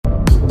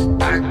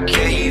I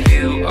gave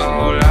you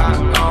all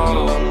I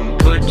own,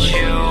 put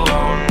you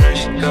on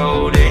this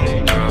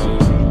golden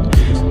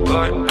throne,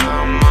 but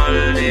I'm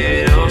a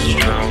little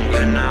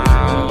stronger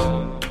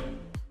now.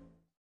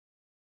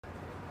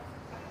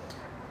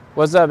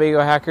 What's up,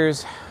 Ego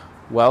Hackers?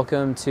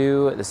 Welcome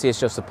to the C.S.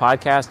 Joseph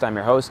Podcast. I'm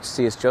your host,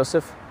 C.S.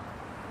 Joseph,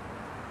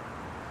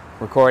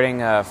 recording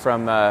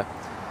from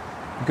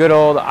good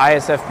old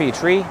ISFP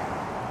tree,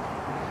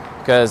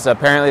 because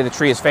apparently the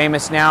tree is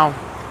famous now,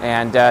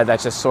 and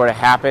that just sort of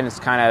happened. It's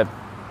kind of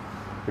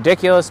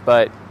ridiculous,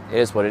 but it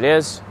is what it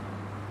is.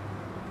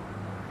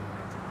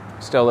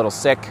 Still a little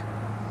sick,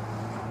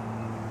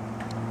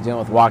 dealing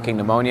with walking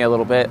pneumonia a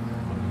little bit,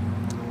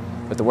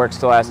 but the work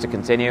still has to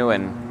continue,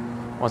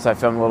 and once I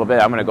film a little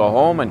bit, I'm going to go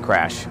home and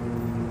crash.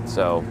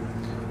 So,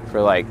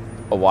 for like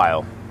a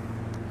while.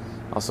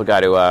 Also got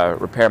to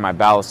repair my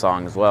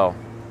balisong as well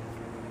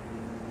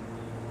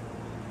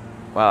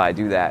while I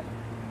do that.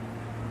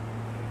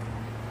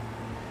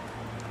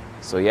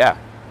 So yeah.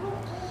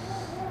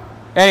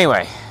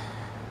 Anyway,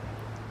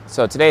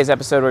 so today's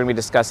episode we're going to be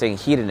discussing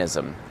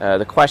hedonism.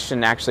 The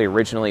question actually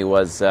originally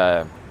was,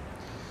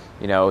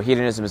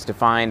 hedonism is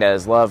defined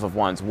as love of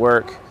one's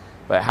work,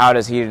 but how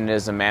does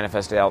hedonism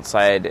manifest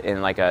outside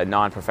in like a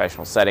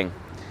non-professional setting?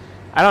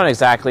 I don't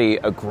exactly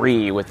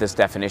agree with this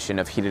definition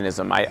of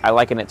hedonism. I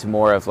liken it to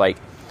more of like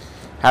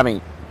having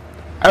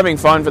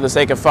fun for the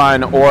sake of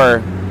fun,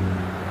 or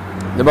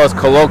the most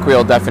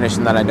colloquial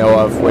definition that I know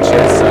of, which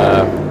is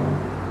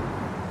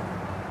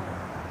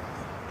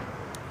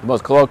the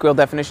most colloquial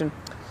definition,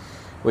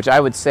 which I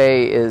would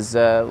say is,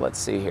 let's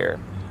see here.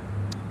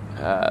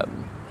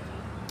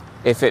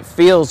 If it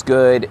feels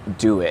good,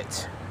 do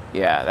it.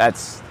 Yeah,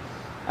 that's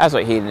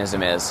what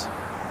hedonism is.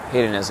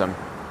 Hedonism.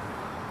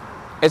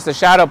 It's the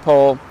shadow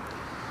pole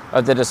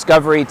of the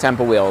discovery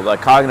temple wheel, the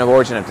cognitive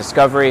origin of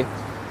discovery.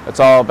 It's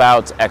all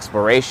about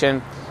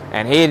exploration,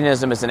 and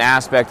hedonism is an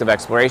aspect of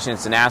exploration.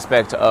 It's an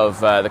aspect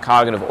of the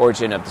cognitive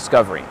origin of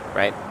discovery,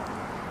 right?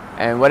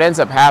 And what ends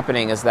up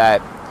happening is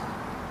that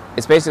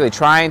it's basically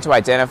trying to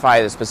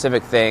identify the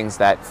specific things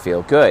that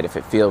feel good. If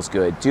it feels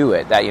good, do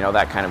it.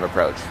 That kind of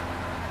approach,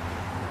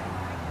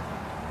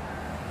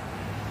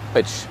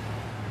 which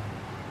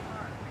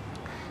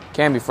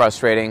can be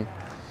frustrating.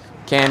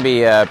 Can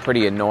be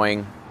pretty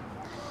annoying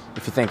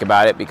if you think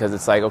about it, because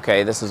it's like,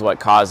 okay, this is what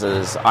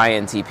causes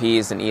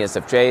INTPs and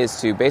ESFJs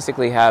to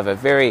basically have a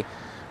very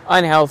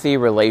unhealthy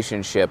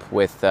relationship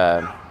with,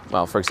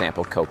 for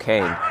example,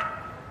 cocaine. I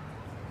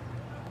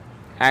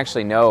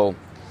actually know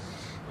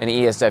an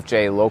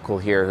ESFJ local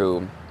here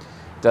who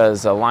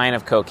does a line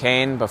of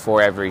cocaine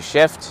before every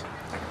shift,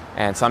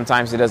 and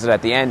sometimes he does it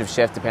at the end of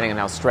shift, depending on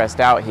how stressed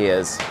out he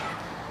is.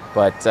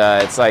 But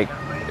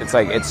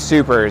it's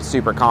super,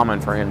 super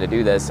common for him to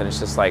do this, and it's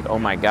just like, oh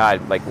my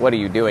God, like, what are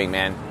you doing,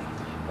 man?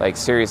 Like,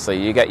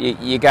 seriously, you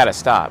got to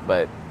stop.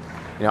 But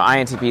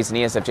INTPs and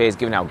ESFJs,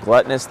 given how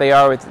gluttonous they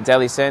are with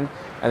deadly sin,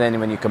 and then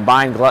when you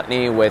combine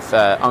gluttony with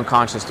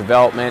unconscious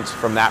development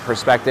from that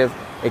perspective,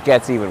 it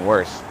gets even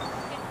worse,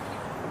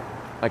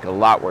 like a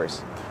lot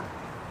worse.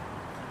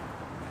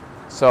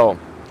 So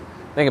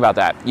think about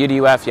that.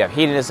 UDUF, you have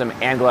hedonism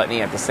and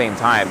gluttony at the same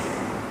time,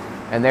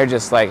 and they're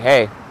just like,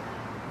 hey,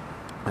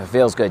 if it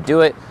feels good,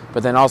 do it.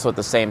 But then also at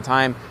the same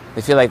time,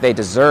 they feel like they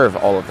deserve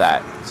all of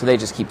that. So they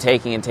just keep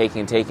taking and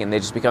taking and taking. They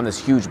just become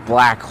this huge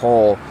black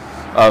hole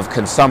of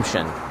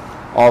consumption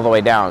all the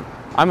way down.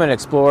 I'm going to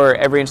explore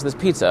every inch of this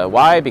pizza.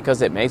 Why?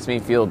 Because it makes me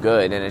feel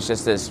good. And it's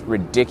just this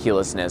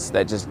ridiculousness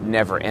that just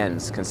never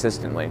ends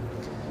consistently.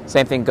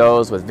 Same thing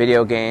goes with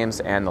video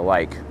games and the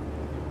like.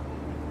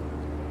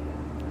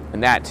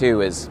 And that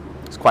too is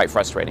quite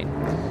frustrating.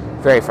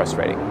 Very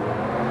frustrating.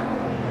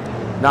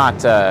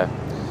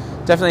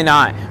 Definitely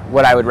not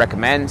what I would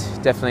recommend.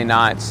 Definitely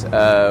not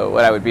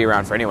what I would be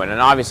around for anyone. And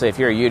obviously, if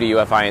you're a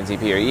UDUF,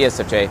 INTP, or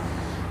ESFJ,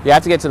 you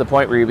have to get to the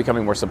point where you're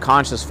becoming more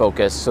subconscious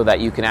focused so that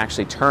you can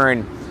actually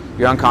turn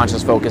your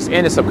unconscious focus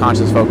into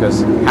subconscious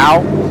focus.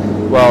 How?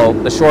 Well,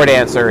 the short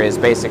answer is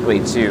basically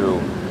to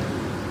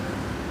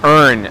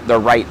earn the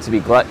right to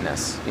be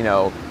gluttonous.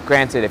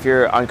 Granted, if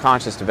you're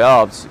unconscious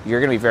developed, you're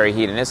going to be very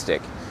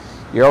hedonistic.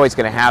 You're always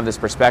going to have this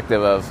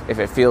perspective of, if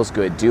it feels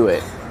good, do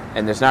it.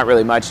 And there's not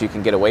really much you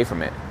can get away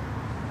from it.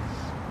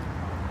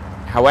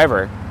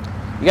 However,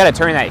 you got to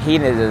turn that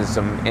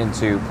hedonism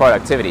into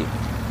productivity,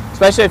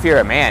 especially if you're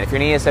a man. If you're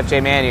an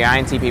ESFJ man, you're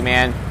an INTP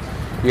man,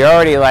 you're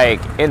already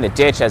like in the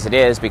ditch as it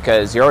is,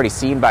 because you're already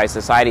seen by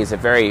society as a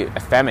very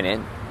effeminate,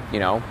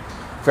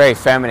 very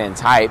feminine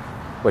type,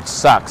 which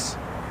sucks.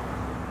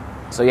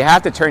 So you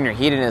have to turn your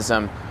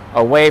hedonism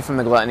away from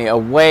the gluttony,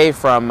 away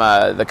from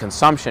the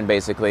consumption,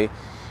 basically,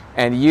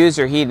 and use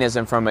your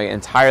hedonism from an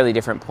entirely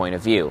different point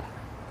of view.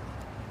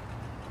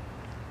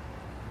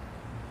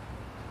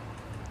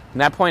 And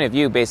that point of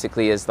view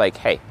basically is like,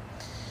 hey,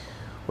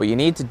 what you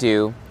need to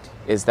do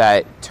is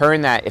that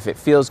turn that, if it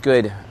feels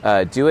good,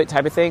 do it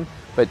type of thing,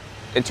 but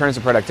in terms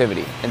of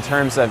productivity, in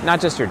terms of not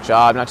just your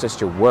job, not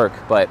just your work,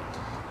 but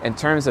in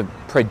terms of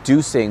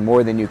producing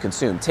more than you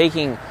consume,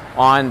 taking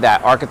on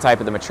that archetype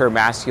of the mature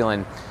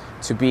masculine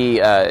to be,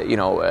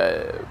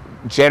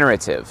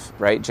 generative,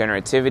 right?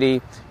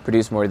 Generativity,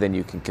 produce more than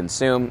you can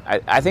consume.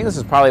 I think this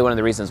is probably one of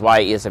the reasons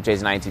why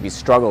ESFJs and INTPs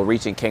struggle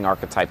reaching king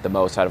archetype the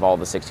most out of all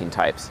the 16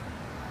 types.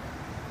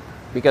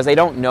 Because they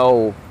don't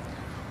know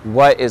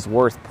what is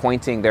worth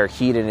pointing their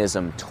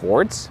hedonism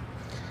towards.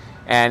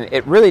 And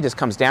it really just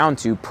comes down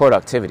to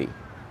productivity.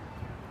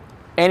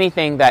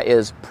 Anything that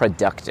is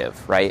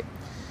productive, right?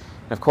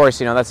 And of course,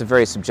 that's a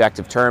very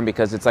subjective term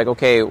because it's like,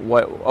 okay,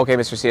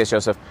 Mr. C.S.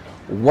 Joseph,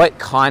 what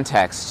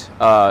context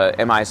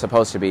am I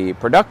supposed to be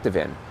productive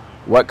in?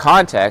 What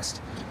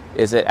context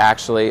is it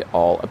actually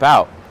all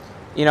about?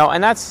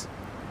 And that's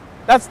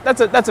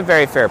a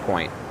very fair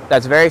point.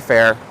 That's very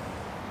fair.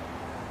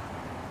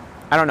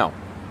 I don't know.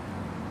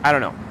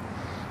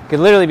 It could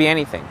literally be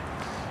anything.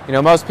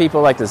 Most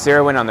people like to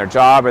zero in on their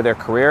job or their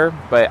career,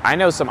 but I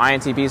know some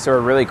INTPs who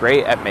are really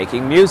great at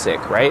making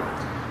music, right?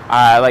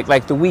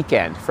 Like The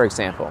Weeknd, for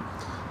example.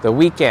 The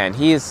Weeknd,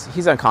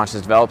 he's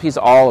unconscious developed. He's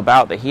all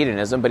about the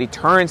hedonism, but he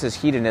turns his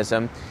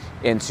hedonism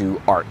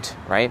into art,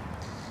 right?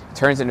 He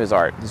turns into his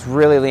art. He's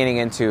really leaning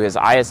into his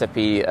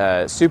ISFP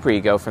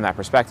superego from that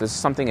perspective. This is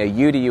something a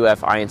UDUF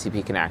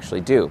INTP can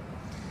actually do.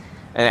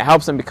 And it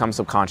helps him become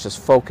subconscious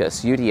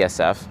focus,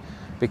 UDSF,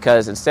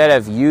 because instead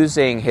of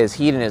using his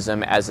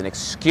hedonism as an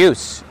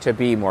excuse to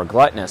be more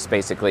gluttonous,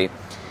 basically,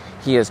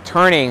 he is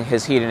turning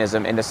his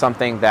hedonism into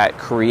something that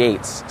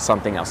creates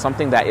something else,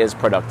 something that is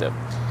productive.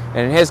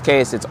 And in his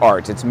case, it's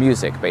art, it's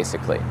music,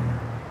 basically.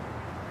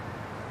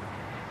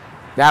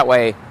 That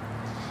way,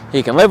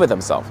 he can live with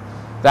himself.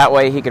 That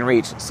way, he can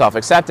reach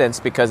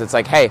self-acceptance because it's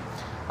like, hey,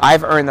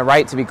 I've earned the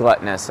right to be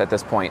gluttonous at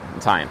this point in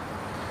time.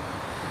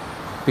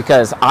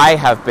 Because I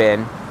have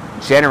been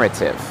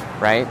generative,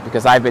 right?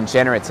 Because I've been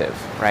generative,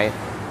 right?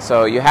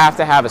 So you have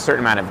to have a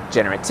certain amount of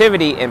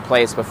generativity in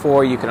place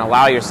before you can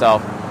allow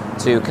yourself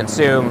to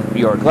consume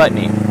your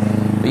gluttony.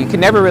 But you can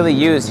never really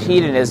use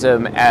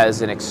hedonism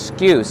as an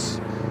excuse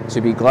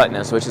to be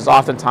gluttonous, which is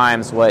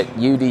oftentimes what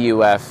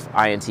UDUF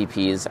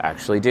INTPs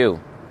actually do.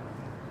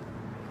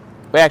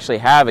 We actually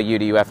have a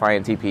UDUF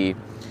INTP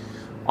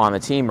on the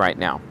team right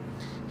now.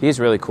 He's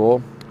really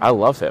cool. I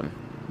love him.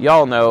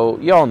 Y'all know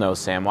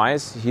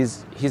Samwise.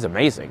 He's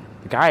amazing.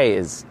 The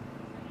guy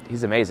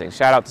he's amazing.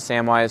 Shout out to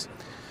Samwise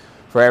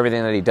for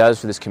everything that he does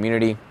for this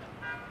community.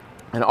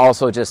 And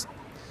also just,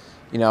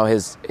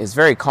 his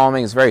very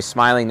calming, his very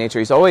smiling nature.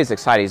 He's always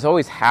excited. He's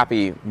always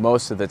happy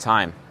most of the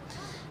time.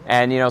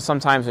 And,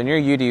 sometimes when you're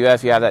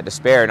UDUF, you have that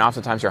despair, and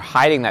oftentimes you're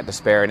hiding that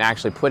despair and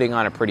actually putting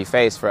on a pretty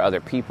face for other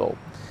people.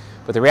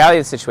 But the reality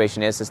of the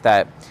situation is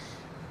that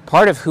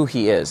part of who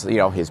he is,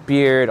 his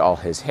beard, all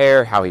his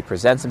hair, how he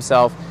presents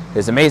himself,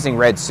 his amazing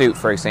red suit,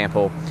 for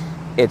example,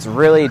 it's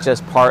really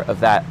just part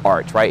of that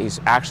art, right? He's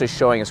actually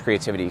showing his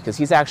creativity because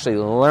he's actually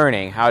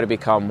learning how to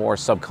become more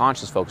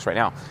subconscious focused right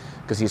now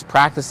because he's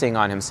practicing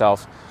on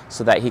himself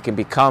so that he can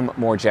become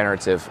more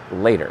generative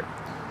later,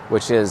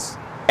 which is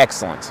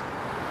excellent.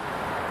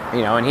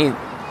 And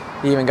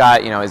he even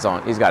got,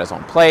 he's got his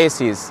own place.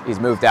 He's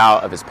moved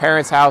out of his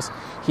parents' house.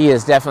 He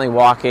is definitely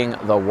walking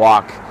the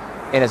walk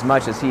in as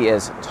much as he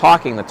is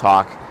talking the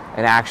talk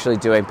and actually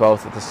doing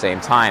both at the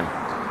same time,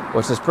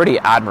 which is pretty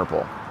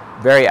admirable,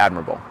 very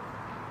admirable.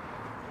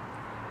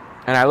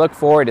 And I look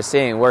forward to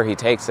seeing where he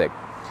takes it.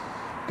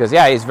 Because,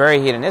 yeah, he's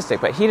very hedonistic,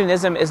 but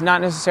hedonism is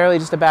not necessarily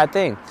just a bad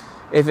thing.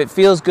 If it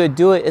feels good,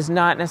 do it is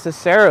not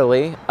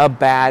necessarily a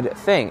bad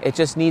thing. It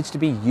just needs to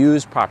be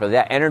used properly.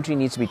 That energy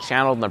needs to be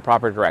channeled in the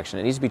proper direction.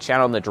 It needs to be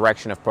channeled in the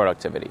direction of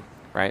productivity,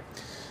 right?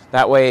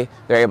 That way,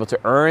 they're able to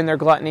earn their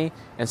gluttony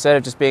instead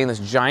of just being this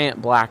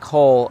giant black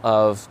hole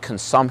of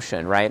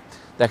consumption, right?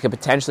 That could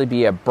potentially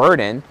be a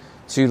burden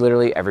to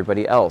literally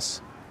everybody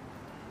else.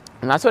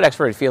 And that's what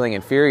extroverted feeling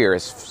inferior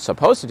is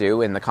supposed to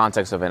do in the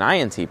context of an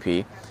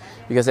INTP,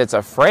 because it's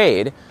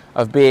afraid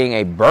of being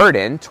a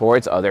burden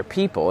towards other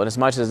people, and as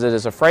much as it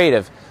is afraid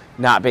of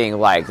not being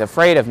liked,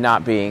 afraid of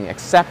not being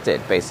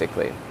accepted,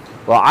 basically.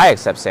 Well, I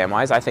accept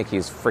Samwise. I think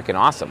he's freaking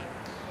awesome.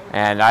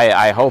 And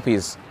I hope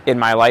he's in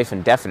my life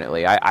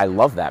indefinitely. I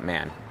love that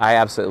man. I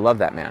absolutely love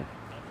that man.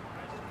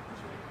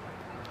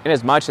 And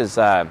as much as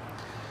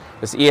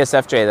this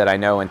ESFJ that I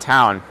know in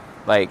town,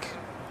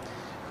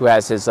 who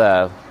has his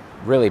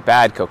really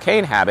bad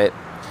cocaine habit,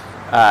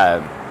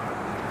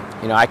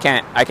 I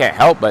can't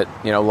help but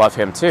love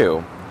him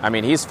too. I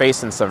mean, he's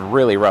facing some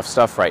really rough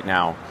stuff right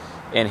now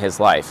in his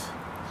life,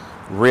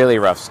 really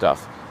rough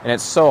stuff, and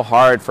it's so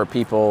hard for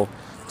people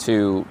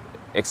to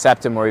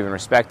accept him or even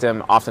respect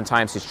him.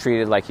 Oftentimes, he's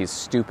treated like he's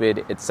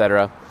stupid,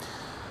 etc.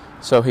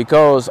 So he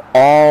goes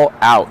all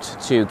out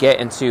to get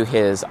into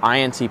his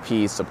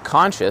INTP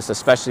subconscious,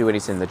 especially when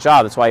he's in the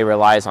job. That's why he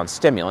relies on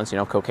stimulants.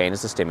 Cocaine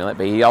is a stimulant,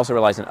 but he also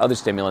relies on other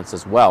stimulants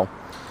as well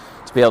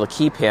to be able to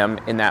keep him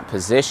in that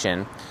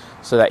position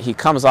so that he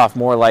comes off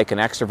more like an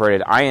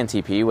extroverted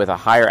INTP with a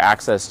higher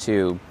access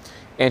to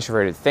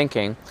introverted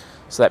thinking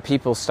so that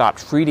people stop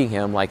treating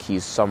him like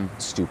he's some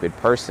stupid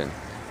person.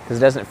 Because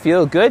it doesn't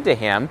feel good to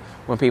him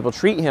when people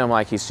treat him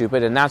like he's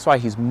stupid, and that's why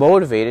he's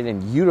motivated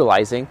in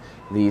utilizing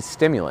these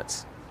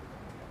stimulants.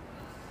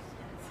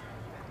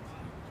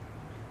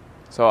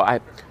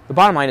 The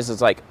bottom line is,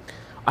 it's like,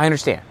 I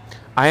understand.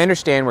 I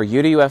understand where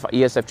UDUF,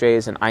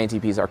 ESFJs, and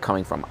INTPs are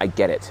coming from. I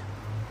get it.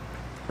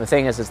 The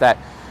thing is that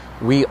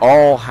we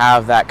all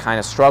have that kind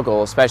of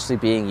struggle, especially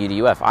being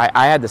UDUF.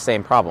 I had the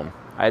same problem.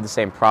 I had the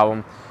same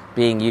problem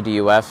being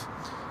UDUF,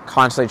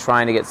 constantly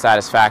trying to get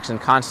satisfaction,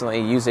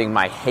 constantly using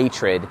my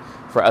hatred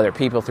for other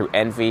people through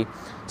envy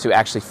to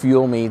actually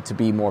fuel me to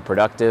be more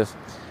productive,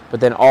 but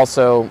then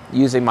also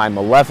using my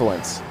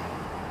malevolence.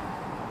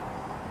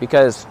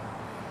 Because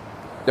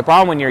the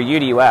problem when you're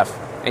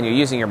UDUF and you're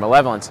using your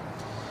malevolence,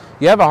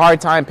 you have a hard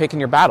time picking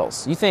your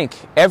battles. You think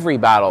every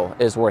battle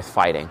is worth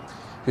fighting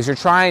because you're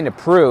trying to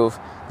prove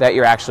that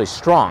you're actually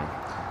strong.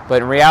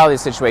 But in reality, the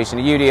situation,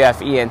 a UDF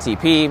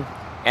ENTP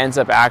ends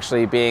up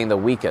actually being the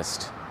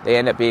weakest. They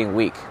end up being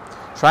weak.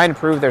 Trying to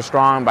prove they're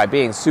strong by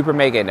being super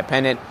mega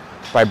independent,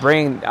 by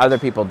bringing other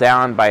people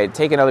down, by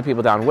taking other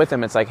people down with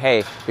them. It's like,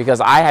 hey,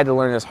 because I had to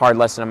learn this hard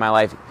lesson in my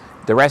life,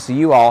 the rest of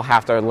you all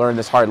have to learn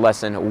this hard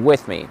lesson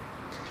with me.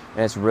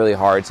 And it's a really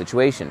hard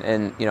situation.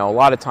 And, a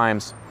lot of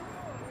times,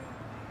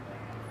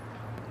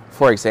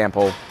 for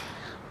example,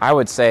 I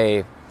would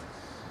say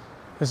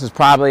this is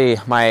probably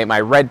my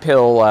red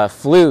pill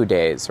flu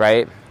days,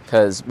 right?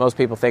 Because most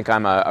people think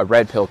I'm a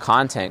red pill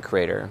content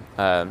creator.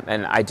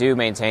 And I do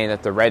maintain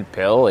that the red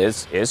pill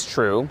is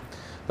true.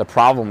 The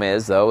problem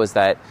is, though, is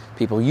that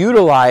people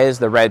utilize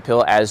the red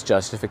pill as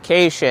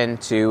justification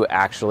to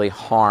actually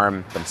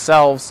harm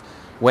themselves.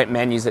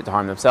 Men use it to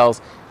harm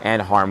themselves and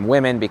harm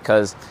women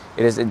because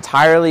it is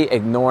entirely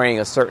ignoring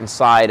a certain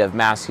side of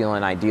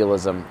masculine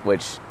idealism,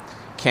 which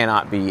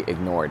cannot be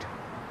ignored.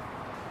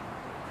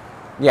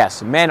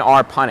 Yes, men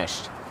are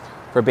punished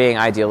for being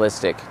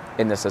idealistic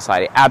in this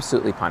society,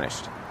 absolutely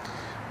punished.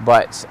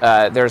 But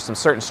there's some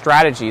certain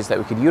strategies that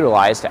we could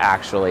utilize to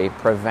actually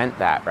prevent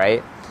that,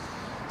 right?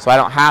 So I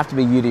don't have to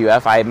be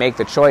UDUF. I make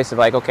the choice of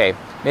like, okay,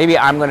 maybe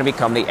I'm going to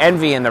become the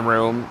envy in the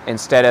room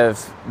instead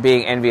of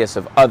being envious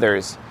of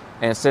others.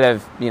 And instead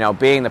of,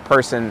 being the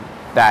person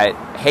that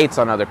hates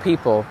on other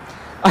people,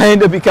 I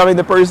end up becoming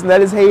the person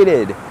that is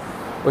hated.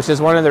 Which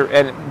is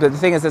and the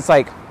thing is, it's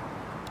like,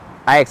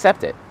 I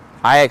accept it.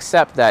 I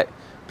accept that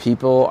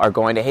people are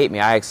going to hate me.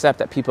 I accept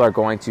that people are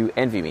going to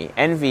envy me.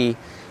 Envy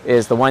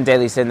is the one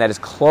deadly sin that is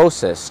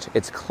closest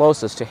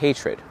to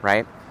hatred,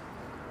 right?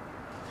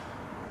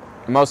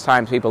 Most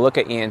times people look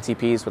at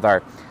ENTPs with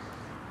our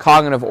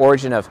cognitive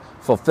origin of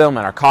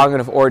fulfillment, our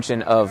cognitive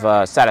origin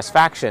of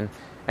satisfaction,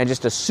 and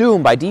just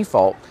assume by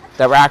default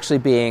that we're actually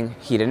being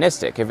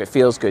hedonistic. If it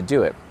feels good,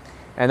 do it.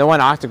 And the one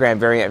octagram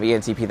variant of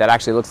ENTP that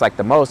actually looks like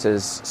the most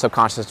is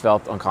subconscious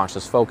developed,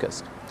 unconscious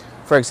focused.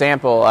 For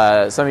example,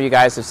 some of you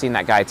guys have seen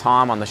that guy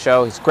Tom on the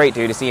show. He's a great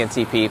dude, he's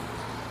ENTP,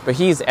 but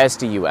he's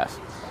SDUF.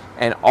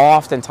 And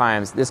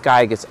oftentimes this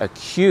guy gets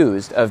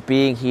accused of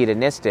being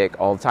hedonistic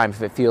all the time.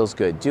 If it feels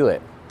good, do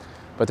it.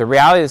 But the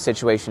reality of the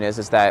situation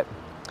is that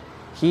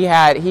he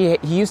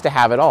used to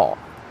have it all.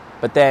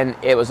 But then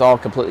it was all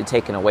completely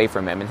taken away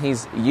from him. And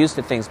he's used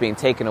to things being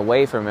taken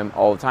away from him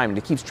all the time. And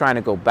he keeps trying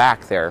to go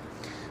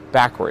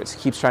backwards.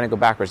 He keeps trying to go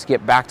backwards, to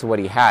get back to what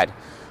he had.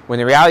 When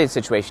the reality of the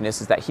situation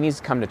is that he needs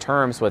to come to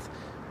terms with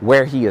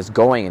where he is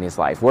going in his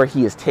life, where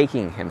he is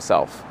taking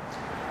himself,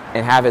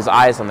 and have his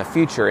eyes on the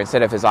future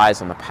instead of his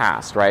eyes on the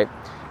past, right?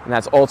 And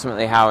that's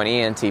ultimately how an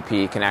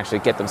ENTP can actually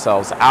get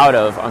themselves out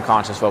of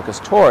unconscious focus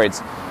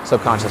towards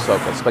subconscious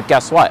focus. But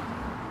guess what?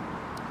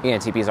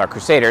 ENTPs are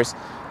crusaders,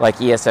 like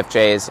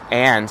ESFJs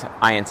and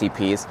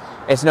INTPs.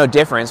 It's no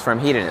difference from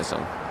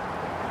hedonism.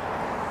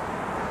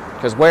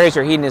 Because where is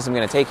your hedonism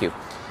going to take you?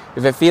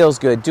 If it feels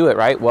good, do it,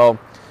 right? Well,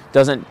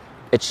 doesn't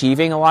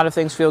achieving a lot of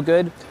things feel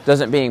good?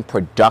 Doesn't being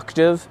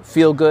productive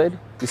feel good?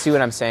 You see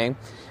what I'm saying?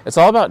 It's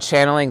all about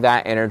channeling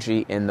that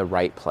energy in the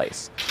right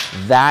place.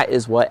 That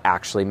is what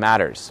actually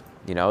matters.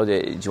 Do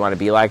you want to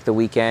be like The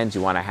Weeknd? Do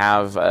you want to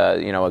have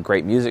a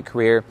great music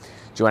career? Do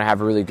you want to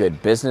have a really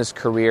good business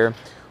career?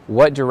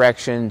 What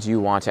direction do you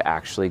want to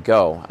actually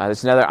go?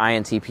 There's another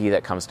INTP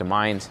that comes to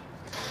mind.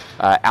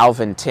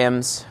 Alvin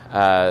Timms.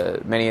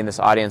 Many in this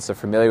audience are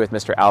familiar with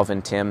Mr.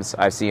 Alvin Timms.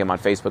 I see him on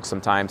Facebook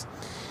sometimes.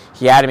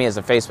 He added me as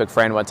a Facebook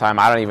friend one time.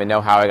 I don't even know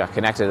how I got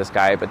connected to this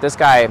guy, but this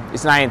guy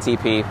is an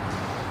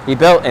INTP. He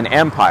built an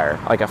empire,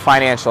 like a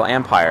financial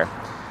empire.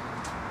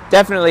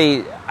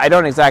 Definitely, I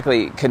don't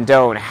exactly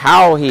condone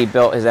how he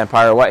built his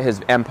empire, what his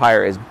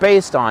empire is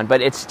based on,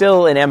 but it's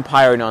still an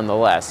empire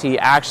nonetheless. He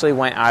actually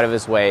went out of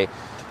his way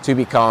to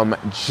become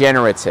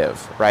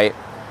generative, right?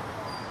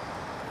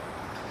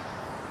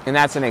 And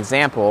that's an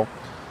example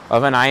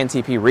of an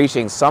INTP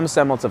reaching some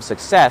semblance of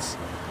success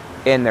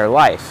in their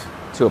life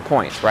to a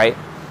point, right?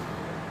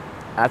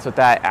 That's what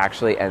that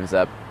actually ends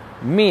up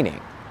meaning,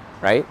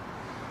 right?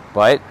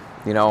 But,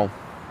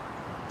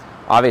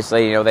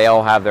 obviously, they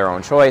all have their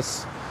own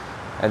choice.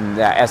 And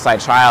the SI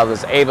child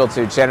is able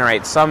to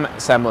generate some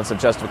semblance of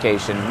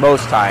justification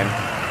most time,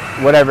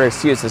 whatever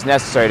excuse is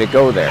necessary to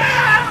go there.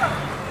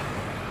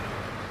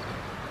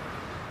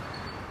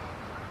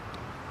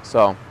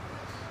 So,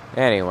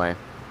 anyway,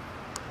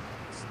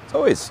 it's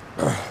always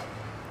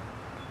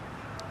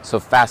so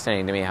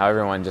fascinating to me how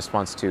everyone just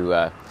wants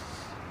to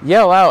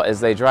yell out as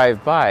they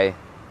drive by,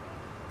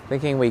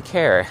 thinking we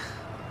care.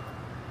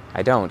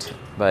 I don't,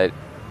 but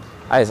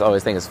I just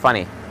always think it's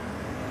funny.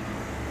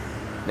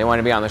 They want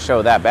to be on the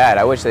show that bad.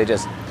 I wish they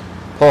just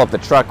pull up the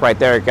truck right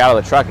there, get out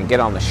of the truck, and get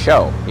on the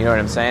show. You know what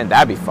I'm saying?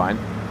 That'd be fun.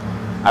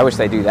 I wish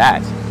they do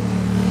that.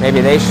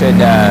 Maybe they should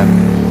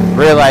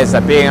realize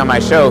that being on my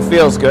show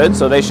feels good,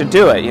 so they should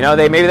do it. You know,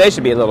 maybe they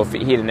should be a little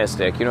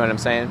hedonistic. You know what I'm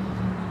saying?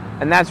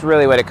 And that's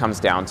really what it comes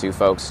down to,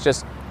 folks.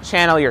 Just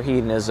channel your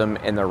hedonism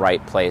in the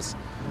right place.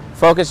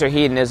 Focus your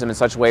hedonism in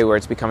such a way where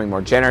it's becoming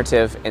more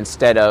generative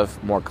instead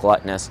of more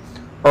gluttonous.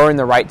 Earn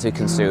the right to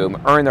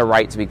consume. Earn the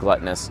right to be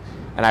gluttonous.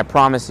 And I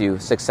promise you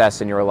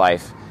success in your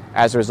life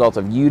as a result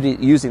of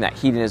using that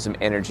hedonism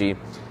energy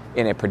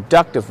in a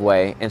productive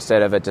way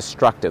instead of a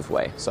destructive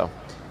way. So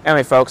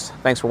anyway, folks,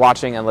 thanks for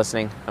watching and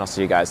listening, and I'll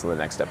see you guys in the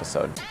next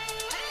episode.